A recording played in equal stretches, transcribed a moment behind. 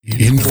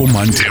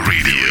Informante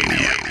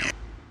Radio.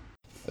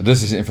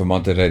 This is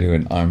Informante Radio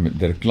and I'm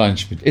Dirk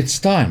Kleinschmidt. It's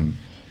time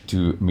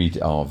to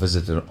meet our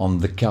visitor on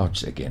the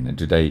couch again. And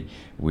today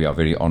we are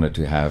very honored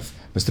to have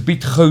Mr.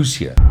 Piet Gous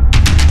here.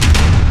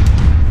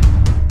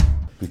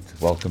 Piet,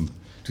 welcome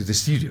to the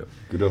studio.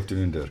 Good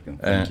afternoon, Dirk, and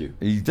thank you.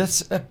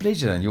 That's a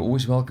pleasure and you're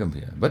always welcome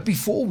here. But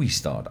before we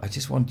start, I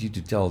just want you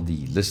to tell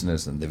the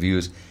listeners and the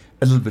viewers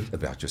a little bit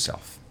about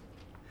yourself.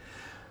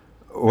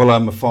 Well,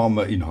 I'm a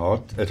farmer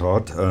at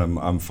heart.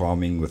 I'm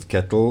farming with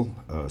cattle,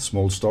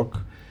 small stock.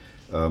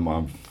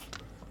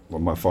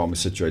 My farm is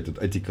situated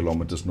 80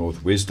 kilometers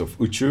northwest of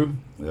Uchu,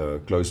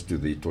 close to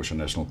the Tosha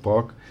National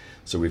Park.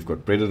 So we've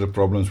got predator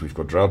problems, we've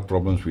got drought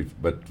problems,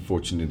 but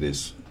fortunately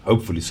there's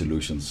hopefully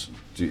solutions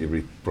to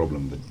every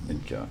problem that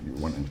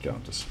one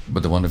encounters.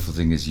 But the wonderful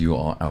thing is you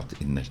are out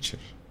in nature.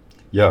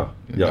 Yeah.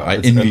 I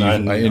envy you.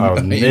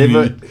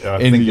 I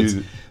think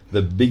it's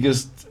the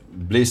biggest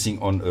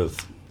blessing on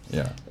earth.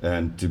 Yeah,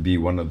 and to be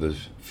one of the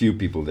few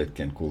people that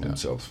can call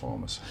themselves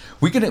farmers.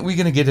 We're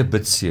gonna get a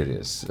bit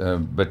serious,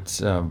 but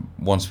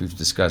once we've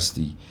discussed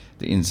the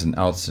ins and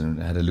outs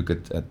and had a look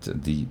at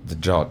the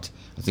drought,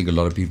 I think a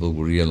lot of people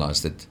will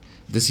realize that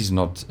this is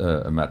not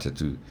a matter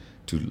to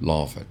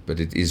laugh at, but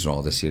it is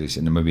rather serious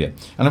in Namibia.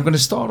 And I'm going to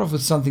start off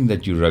with something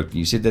that you wrote.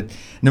 You said that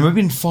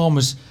Namibian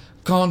farmers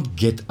can't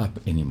get up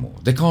anymore.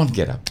 They can't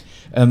get up.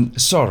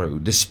 Sorrow,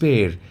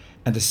 despair,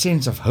 and a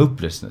sense of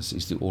hopelessness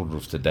is the order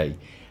of the day.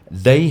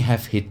 They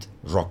have hit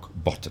rock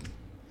bottom.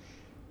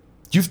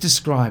 You've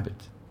described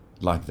it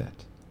like that.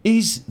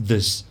 Is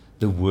this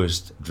the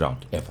worst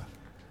drought ever?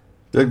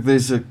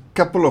 There's a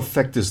couple of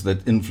factors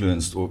that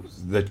influenced or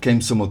that came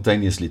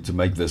simultaneously to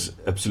make this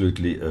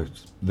absolutely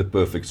the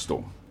perfect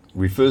storm.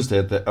 We first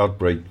had the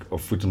outbreak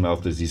of foot and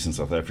mouth disease in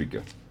South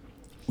Africa,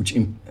 which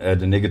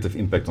had a negative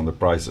impact on the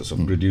prices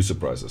of producer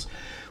prices,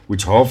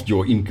 which halved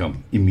your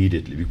income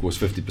immediately because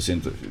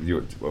 50%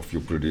 of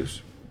your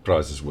produce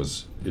prices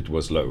was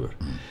lower.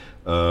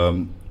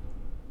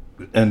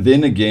 And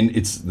then again,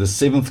 it's the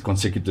 7th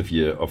consecutive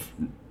year of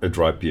a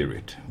dry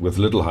period with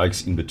little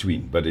hikes in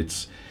between. But it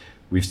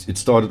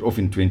started off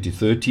in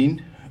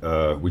 2013,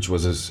 which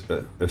was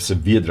a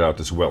severe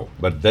drought as well.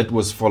 But that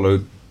was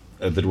followed.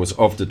 That was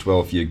after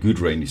 12-year good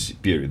rainy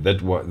period.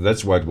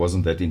 That's why it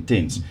wasn't that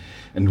intense,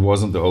 and it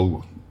wasn't the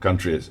whole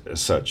country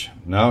as such.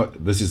 Now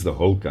this is the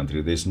whole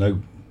country. There's no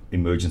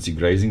emergency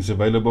grazings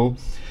available.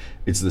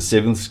 It's the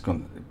 7th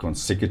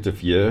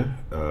consecutive year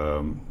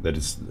that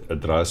is a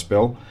dry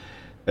spell,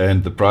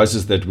 and the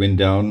prices that went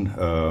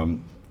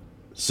down.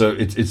 So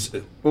it's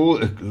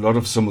all a lot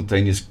of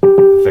simultaneous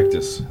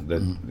factors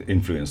that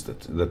influenced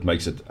it. That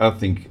makes it, I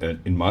think,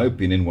 in my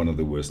opinion, one of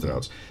the worst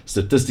droughts.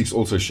 Statistics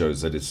also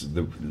shows that it's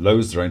the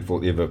lowest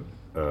rainfall ever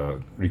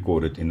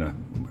recorded in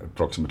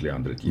approximately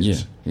 100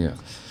 years. Yeah.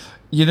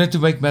 You know, to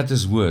make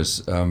matters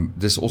worse,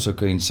 this also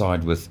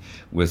coincides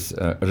with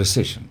a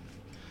recession.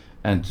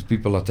 And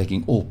people are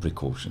taking all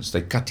precautions.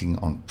 They're cutting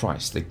on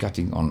price. They're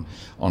cutting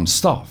on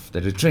staff.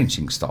 They're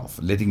retrenching staff,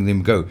 letting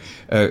them go.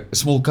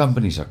 Small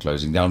companies are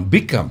closing down.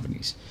 Big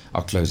companies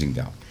are closing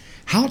down.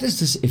 How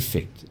does this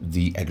affect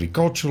the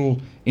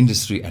agricultural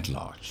industry at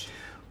large?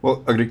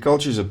 Well,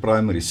 agriculture is a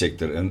primary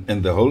sector,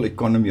 and the whole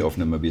economy of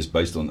Namibia is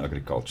based on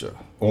agriculture,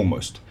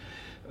 almost.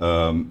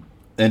 And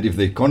if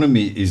the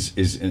economy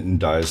is in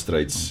dire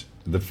straits,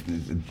 the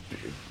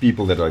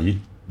people that are hit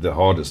the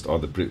hardest are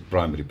the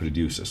primary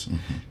producers,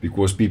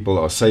 because people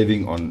are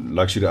saving on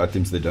luxury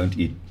items. They don't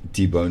eat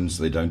T-bones,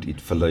 they don't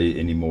eat filet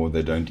anymore,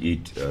 they don't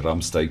eat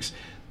rump steaks.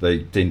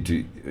 They tend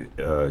to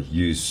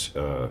use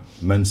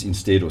mince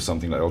instead, or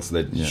something else.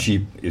 That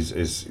sheep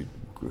is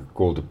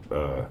called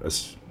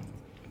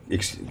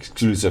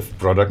exclusive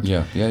product.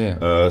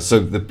 So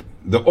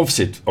the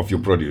offset of your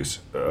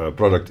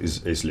product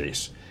is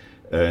less,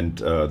 and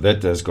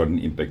that has got an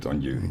impact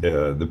on you.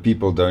 The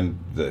people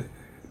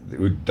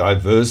who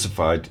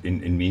diversified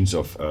in means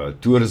of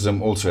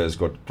tourism also has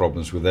got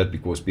problems with that,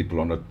 because people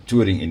are not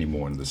touring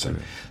anymore in the same.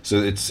 So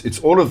it's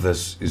all of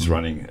this is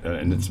running,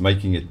 and it's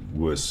making it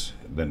worse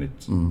than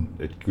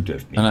it could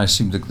have been. And I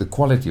assume that the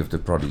quality of the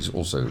produce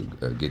also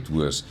gets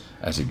worse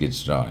as it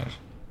gets drier.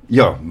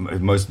 Yeah,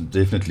 most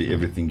definitely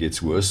everything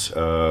gets worse.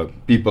 But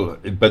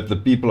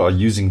the people are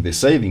using their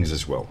savings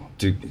as well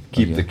to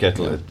keep the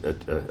cattle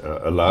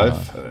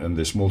alive and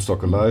the small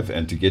stock alive,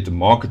 and to get a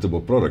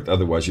marketable product.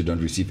 Otherwise, you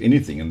don't receive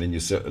anything, and then you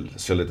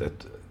sell it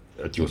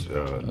at your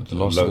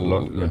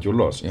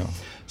loss. Yeah.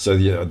 So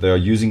they are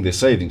using their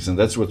savings, and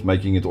that's what's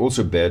making it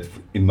also bad,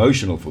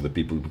 emotional for the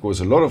people, because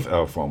a lot of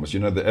our farmers,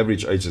 the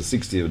average age is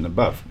 60 and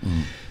above.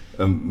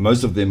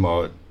 Most of them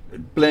are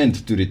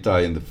planned to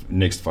retire in the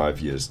next 5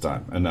 years'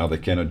 time, and now they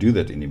cannot do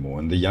that anymore,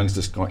 and the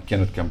youngsters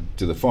cannot come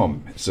to the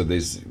farm. So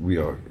we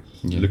are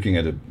looking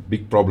at a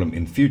big problem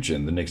in future,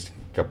 in the next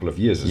couple of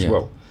years as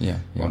well.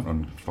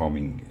 On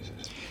farming.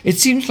 It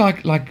seems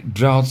like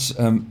droughts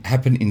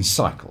happen in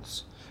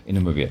cycles in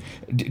Namibia.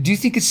 Do you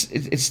think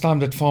it's time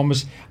that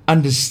farmers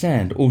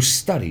understand or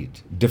study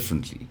it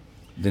differently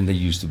than they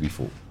used to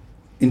before?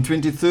 In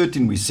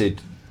 2013, we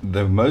said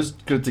the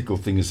most critical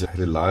thing is a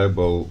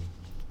reliable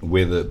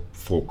weather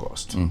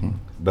forecast,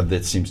 but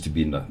that seems to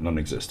be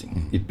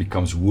non-existing. It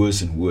becomes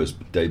worse and worse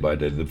day by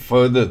day. The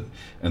further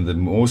and the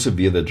more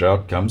severe the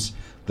drought comes,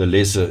 the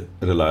lesser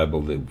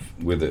reliable the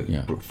weather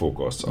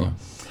forecasts are.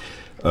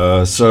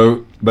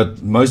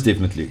 But most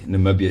definitely,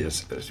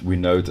 Namibia we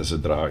know it as a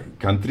dry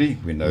country.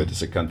 We know it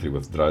as a country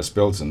with dry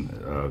spells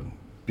and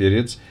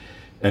periods,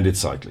 and it's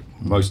cycling,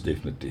 most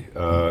definitely.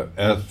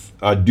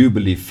 I do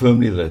believe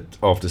firmly that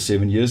after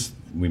 7 years,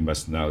 we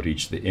must now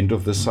reach the end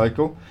of this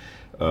cycle.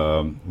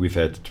 We've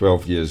had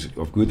 12 years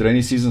of good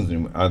rainy seasons,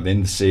 and I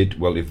then said,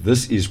 well, if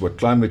this is what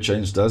climate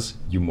change does,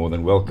 you're more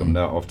than welcome.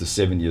 Now, after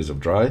 7 years of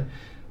dry,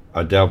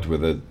 I doubt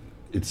whether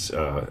it's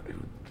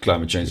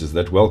climate change is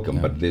that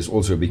welcome, but there's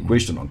also a big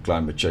question on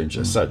climate change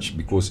as such,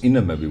 because in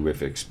Namibia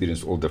we've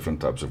experienced all different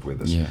types of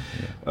weathers.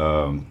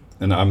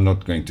 And I'm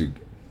not going to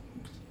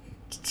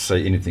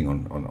say anything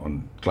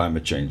on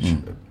climate change,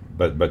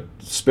 but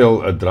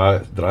spell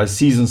dry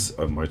seasons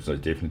are most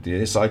definitely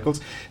their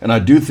cycles. And I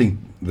do think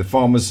the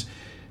farmers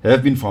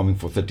have been farming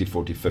for 30,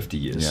 40, 50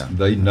 years.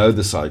 They know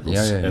the cycles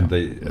and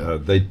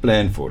they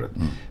plan for it.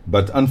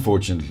 But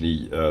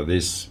unfortunately,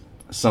 there's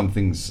some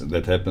things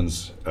that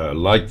happens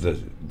like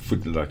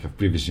I've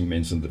previously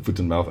mentioned, the foot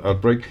and mouth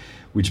outbreak,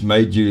 which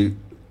made you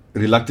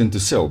reluctant to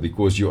sell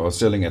because you are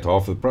selling at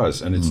half the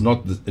price, and it's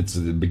not it's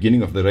the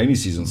beginning of the rainy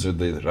season, so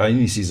the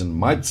rainy season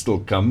might still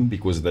come,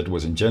 because that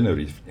was in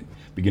January,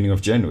 beginning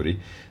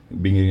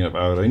of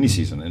our rainy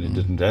season, and it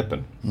didn't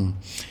happen.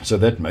 So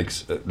that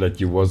makes that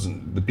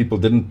the people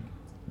didn't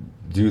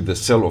do the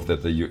sell off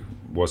that they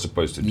was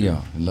supposed to do.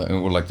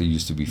 Like they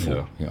used to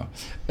before.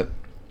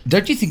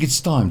 Don't you think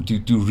it's time to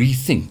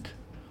rethink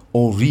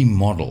or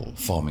remodel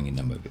farming in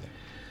Namibia?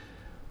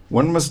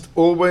 One must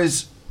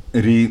always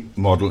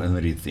remodel and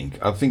rethink.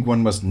 I think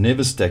one must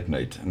never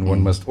stagnate, and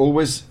one must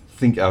always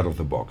think out of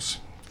the box.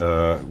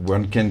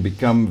 One can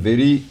become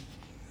very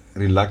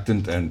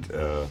reluctant and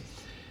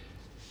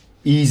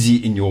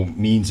easy in your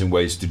means and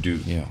ways to do.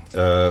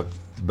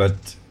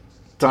 But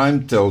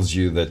time tells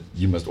you that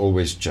you must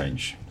always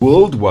change.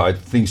 Worldwide,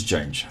 things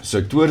change.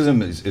 So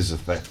tourism is a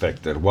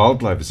factor,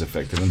 wildlife is a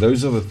factor, and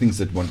those are the things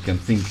that one can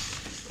think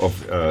of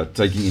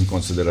taking in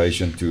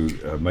consideration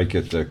to make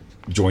it a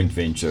joint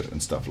venture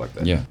and stuff like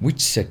that.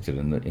 Which sector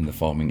in the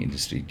farming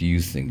industry do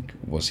you think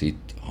was hit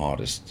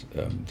hardest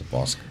the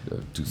past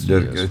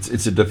 2-3 years?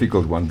 It's a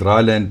difficult one.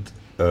 Dryland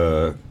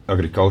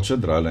agriculture,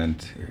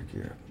 dryland,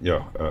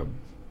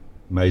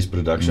 maize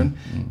production,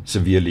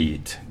 severely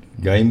hit.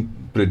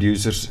 Game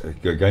producers,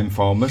 game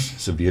farmers,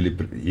 severely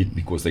hit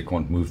because they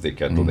can't move their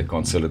cattle, they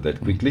can't sell it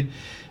that quickly.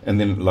 And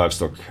then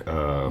livestock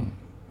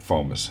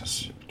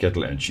farmers,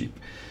 cattle and sheep.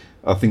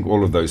 I think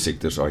all of those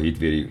sectors are hit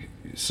very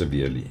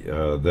severely.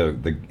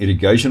 The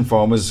irrigation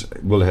farmers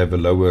will have a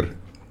lower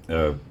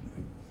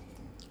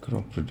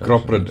crop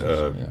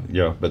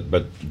production.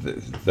 But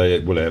they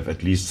will have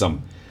at least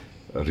some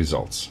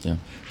results.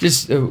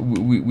 Just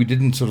we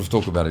didn't sort of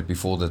talk about it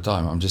before the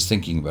time. I'm just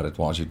thinking about it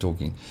while you're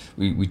talking.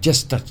 We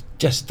just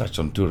touched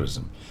on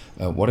tourism.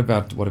 What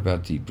about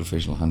the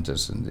professional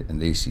hunters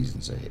and their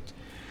seasons ahead?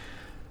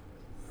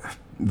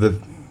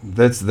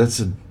 That's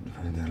a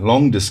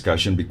long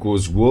discussion,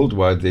 because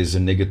worldwide there's a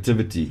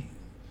negativity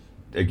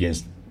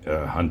against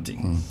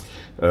hunting.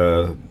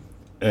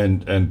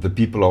 And the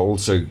people are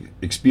also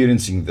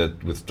experiencing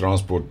that with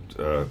transport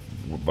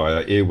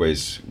via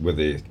airways, with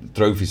their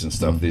trophies and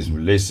stuff. There's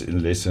lesser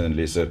and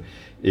lesser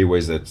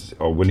airways that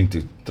are willing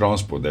to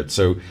transport that.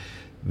 So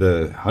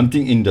the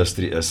hunting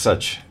industry as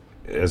such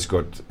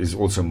is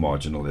also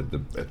marginal at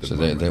the so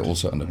moment. They're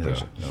also under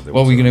pressure.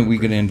 Well, we're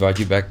gonna invite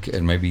you back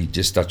and maybe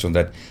just touch on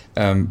that.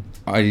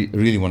 I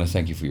really want to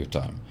thank you for your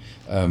time.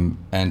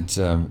 And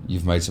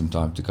you've made some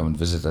time to come and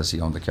visit us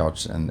here on the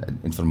couch and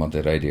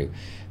Infirmante Radio.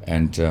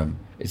 And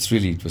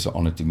it was an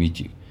honor to meet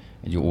you.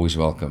 And you're always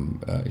welcome,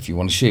 if you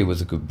want to share with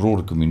the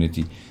broader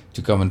community,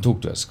 to come and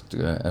talk to us,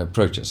 to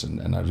approach us.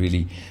 And I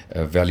really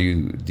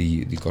value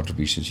the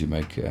contributions you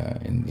make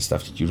in the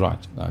stuff that you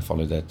write. I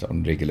follow that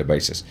on a regular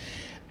basis.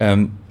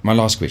 My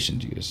last question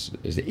to you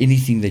is there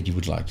anything that you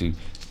would like to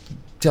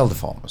tell the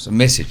farmers, a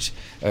message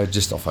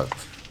just of hope?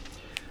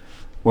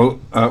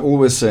 Well, I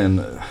always say, and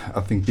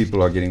I think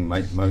people are getting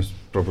most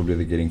probably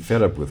they're getting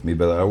fed up with me,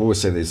 but I always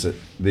say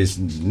there's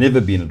never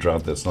been a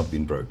drought that's not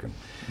been broken.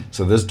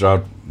 So this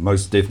drought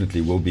most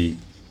definitely will be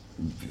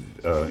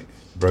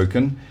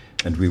broken,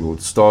 and we will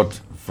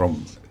start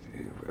from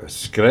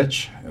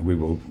scratch.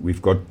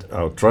 We've got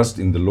our trust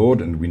in the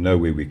Lord, and we know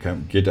where we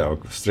can get our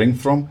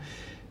strength from.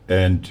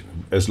 And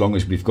as long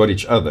as we've got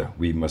each other,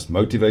 we must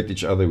motivate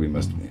each other. We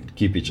must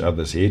keep each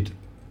other's head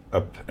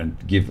up and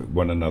give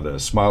one another a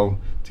smile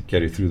to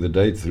carry through the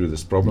day, through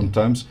this problem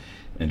times.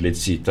 And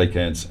let's take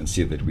hands and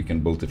see that we can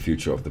build the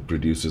future of the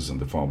producers and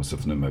the farmers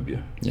of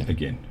Namibia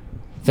again.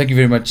 Thank you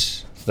very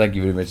much. Thank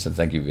you very much, and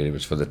thank you very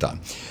much for the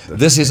time.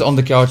 This is On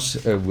the Couch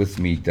with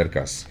me, Dirk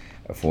Haas.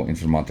 for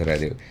Informante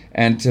Radio.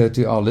 And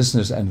to our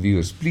listeners and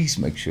viewers, please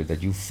make sure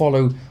that you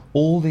follow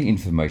all the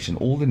information,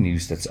 all the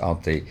news that's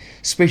out there.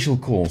 Special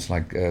calls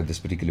like this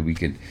particular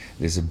weekend.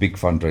 There's a big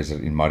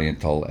fundraiser in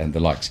Marienthal and the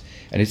likes.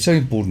 And it's so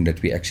important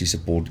that we actually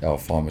support our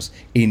farmers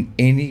in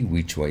any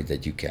which way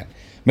that you can.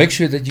 Make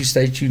sure that you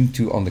stay tuned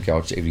to On the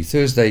Couch every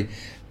Thursday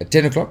at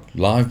 10 o'clock,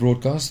 live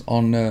broadcast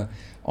on our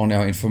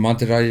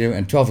Informante Radio,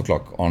 and 12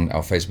 o'clock on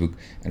our Facebook,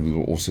 and we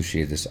will also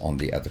share this on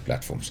the other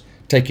platforms.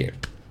 Take care.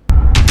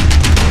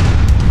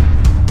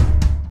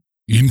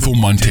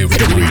 Informante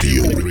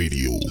Radio.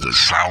 The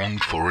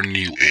sound for a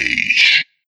new age.